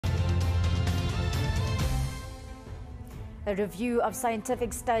A review of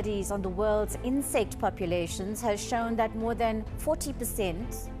scientific studies on the world's insect populations has shown that more than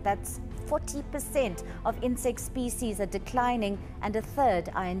 40%, that's 40% of insect species are declining and a third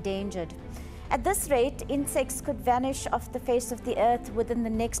are endangered. At this rate, insects could vanish off the face of the earth within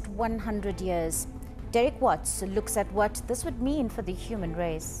the next 100 years. Derek Watts looks at what this would mean for the human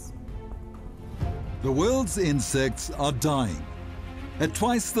race. The world's insects are dying at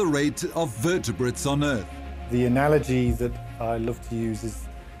twice the rate of vertebrates on Earth. The analogy that I love to use is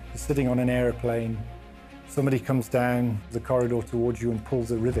sitting on an aeroplane. Somebody comes down the corridor towards you and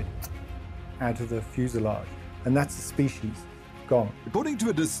pulls a rivet out of the fuselage, and that's a species gone. According to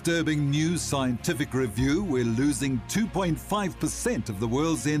a disturbing new scientific review, we're losing 2.5% of the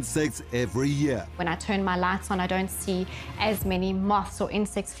world's insects every year. When I turn my lights on, I don't see as many moths or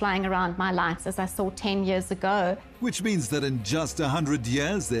insects flying around my lights as I saw 10 years ago. Which means that in just 100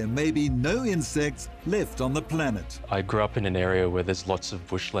 years, there may be no insects left on the planet. I grew up in an area where there's lots of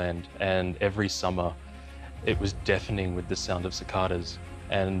bushland, and every summer it was deafening with the sound of cicadas.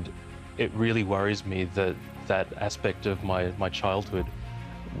 And it really worries me that that aspect of my childhood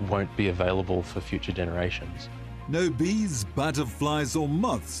won't be available for future generations. No bees, butterflies or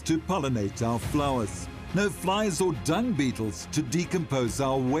moths to pollinate our flowers. No flies or dung beetles to decompose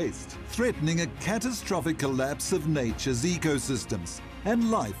our waste, threatening a catastrophic collapse of nature's ecosystems and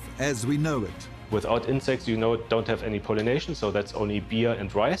life as we know it. Without insects, don't have any pollination, so that's only beer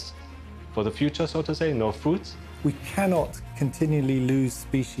and rice. For the future, so to say, no fruits. We cannot continually lose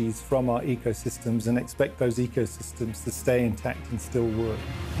species from our ecosystems and expect those ecosystems to stay intact and still work.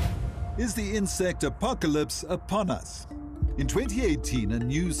 Is the insect apocalypse upon us? In 2018, a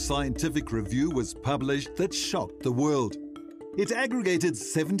new scientific review was published that shocked the world. It aggregated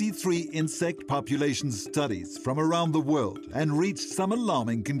 73 insect population studies from around the world and reached some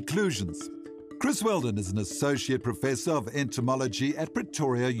alarming conclusions. Chris Weldon is an associate professor of entomology at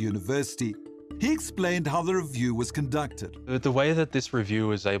Pretoria University. He explained how the review was conducted. The way that this review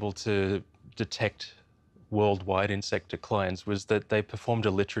was able to detect worldwide insect declines was that they performed a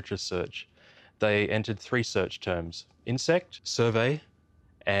literature search. They entered 3 search terms: insect, survey,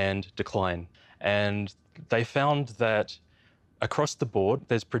 and decline. And they found that across the board,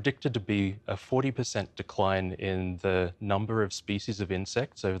 there's predicted to be a 40% decline in the number of species of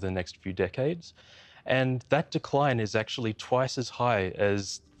insects over the next few decades. And that decline is actually twice as high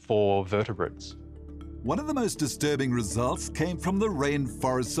as for vertebrates. One of the most disturbing results came from the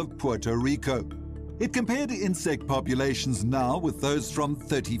rainforests of Puerto Rico. It compared insect populations now with those from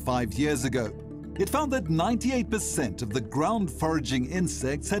 35 years ago. It found that 98% of the ground foraging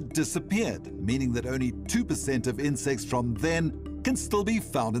insects had disappeared, meaning that only 2% of insects from then can still be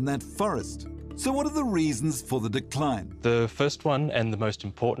found in that forest. So what are the reasons for the decline? The first one, and the most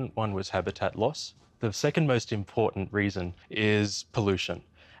important one, was habitat loss. The second most important reason is pollution.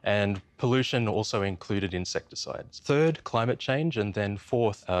 And pollution also included insecticides. Third, climate change, and then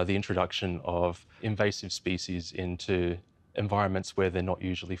fourth, the introduction of invasive species into environments where they're not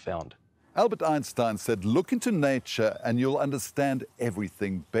usually found. Albert Einstein said, "Look into nature and you'll understand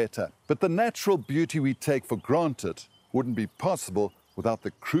everything better." But the natural beauty we take for granted wouldn't be possible without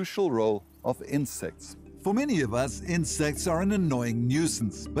the crucial role of insects. For many of us, insects are an annoying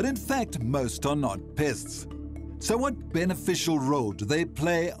nuisance, but in fact, most are not pests. So what beneficial role do they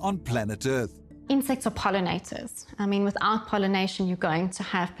play on planet Earth? Insects are pollinators. I mean, without pollination, you're going to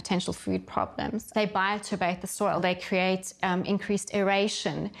have potential food problems. They bioturbate the soil. They create increased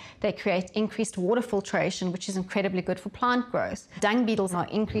aeration. They create increased water filtration, which is incredibly good for plant growth. Dung beetles are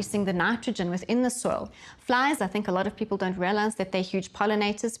increasing the nitrogen within the soil. Flies, I think a lot of people don't realize that they're huge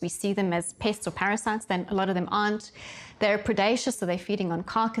pollinators. We see them as pests or parasites, then a lot of them aren't. They're predaceous, so they're feeding on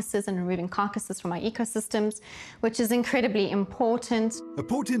carcasses and removing carcasses from our ecosystems, which is incredibly important. A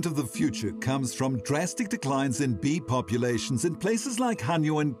portent of the future comes from drastic declines in bee populations in places like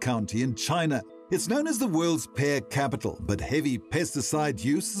Hanyuan County in China. It's known as the world's pear capital, but heavy pesticide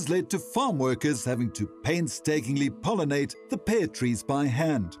use has led to farm workers having to painstakingly pollinate the pear trees by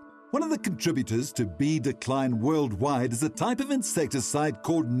hand. One of the contributors to bee decline worldwide is a type of insecticide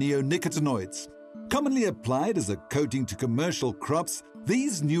called neonicotinoids. Commonly applied as a coating to commercial crops,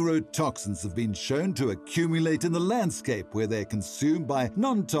 these neurotoxins have been shown to accumulate in the landscape where they're consumed by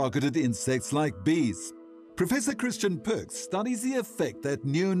non-targeted insects like bees. Professor Christian Perks studies the effect that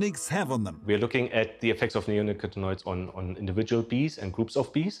neonics have on them. We're looking at the effects of neonicotinoids on individual bees and groups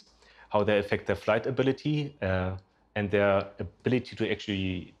of bees, how they affect their flight ability and their ability to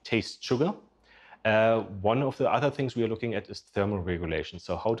actually taste sugar. One of the other things we are looking at is thermal regulation.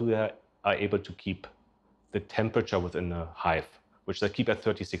 So how they are able to keep the temperature within a hive. which they keep at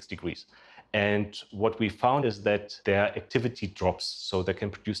 36 degrees. And what we found is that their activity drops, so they can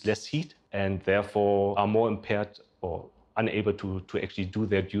produce less heat and therefore are more impaired or unable to actually do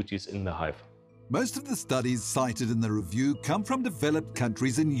their duties in the hive. Most of the studies cited in the review come from developed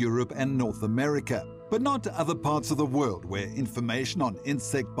countries in Europe and North America, but not other parts of the world where information on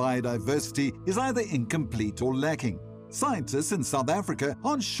insect biodiversity is either incomplete or lacking. Scientists in South Africa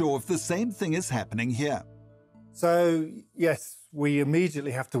aren't sure if the same thing is happening here. So, yes, we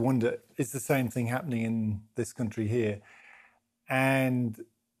immediately have to wonder, is the same thing happening in this country here? And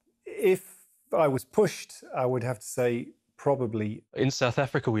if I was pushed, I would have to say probably. In South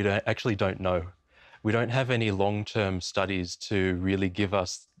Africa, we actually don't know. We don't have any long-term studies to really give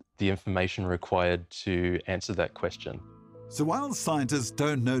us the information required to answer that question. So while scientists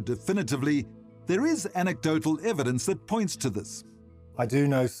don't know definitively, there is anecdotal evidence that points to this. I do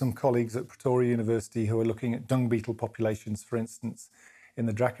know some colleagues at Pretoria University who are looking at dung beetle populations, for instance, in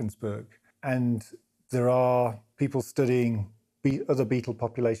the Drakensberg. And there are people studying other beetle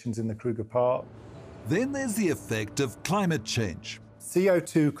populations in the Kruger Park. Then there's the effect of climate change.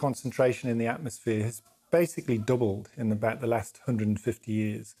 CO2 concentration in the atmosphere has basically doubled in about the last 150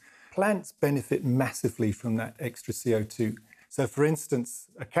 years. Plants benefit massively from that extra CO2. So, for instance,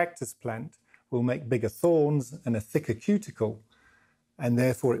 a cactus plant will make bigger thorns and a thicker cuticle, and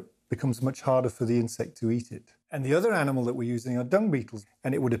therefore it becomes much harder for the insect to eat it. And the other animal that we're using are dung beetles.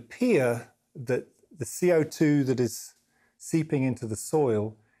 And it would appear that the CO2 that is seeping into the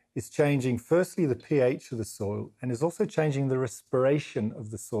soil is changing firstly the pH of the soil and is also changing the respiration of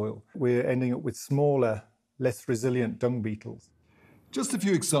the soil. We're ending up with smaller, less resilient dung beetles. Just a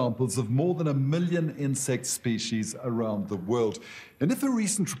few examples of more than 1 million insect species around the world. And if a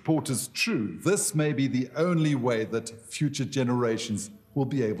recent report is true, this may be the only way that future generations will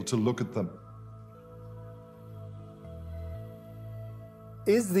be able to look at them.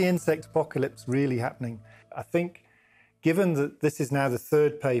 Is the insect apocalypse really happening? I think, given that this is now the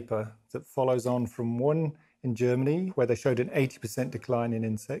third paper that follows on from one in Germany, where they showed an 80% decline in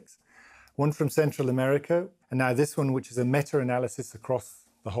insects, one from Central America, and now this one, which is a meta-analysis across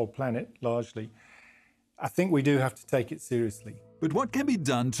the whole planet, largely, I think we do have to take it seriously. But what can be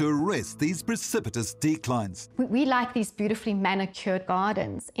done to arrest these precipitous declines? We like these beautifully manicured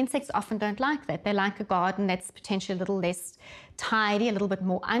gardens. Insects often don't like that. They like a garden that's potentially a little less tidy, a little bit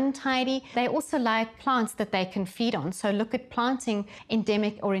more untidy. They also like plants that they can feed on. So look at planting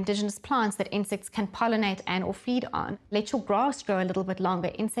endemic or indigenous plants that insects can pollinate and or feed on. Let your grass grow a little bit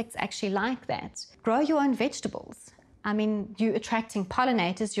longer. Insects actually like that. Grow your own vegetables. I mean, you're attracting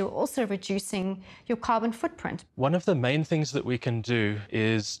pollinators, you're also reducing your carbon footprint. One of the main things that we can do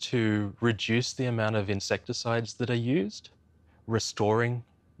is to reduce the amount of insecticides that are used, restoring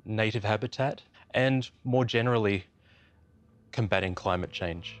native habitat, and more generally, combating climate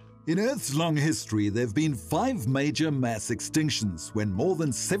change. In Earth's long history, there have been 5 major mass extinctions when more than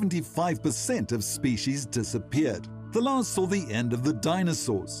 75% of species disappeared. The last saw the end of the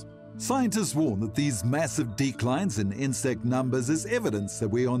dinosaurs. Scientists warn that these massive declines in insect numbers is evidence that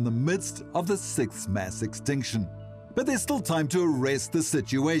we are in the midst of the 6th mass extinction. But there's still time to arrest the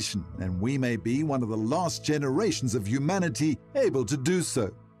situation, and we may be one of the last generations of humanity able to do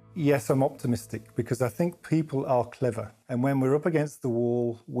so. Yes, I'm optimistic because I think people are clever. And when we're up against the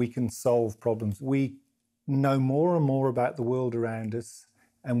wall, we can solve problems. We know more and more about the world around us,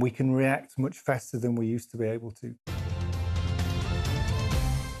 and we can react much faster than we used to be able to.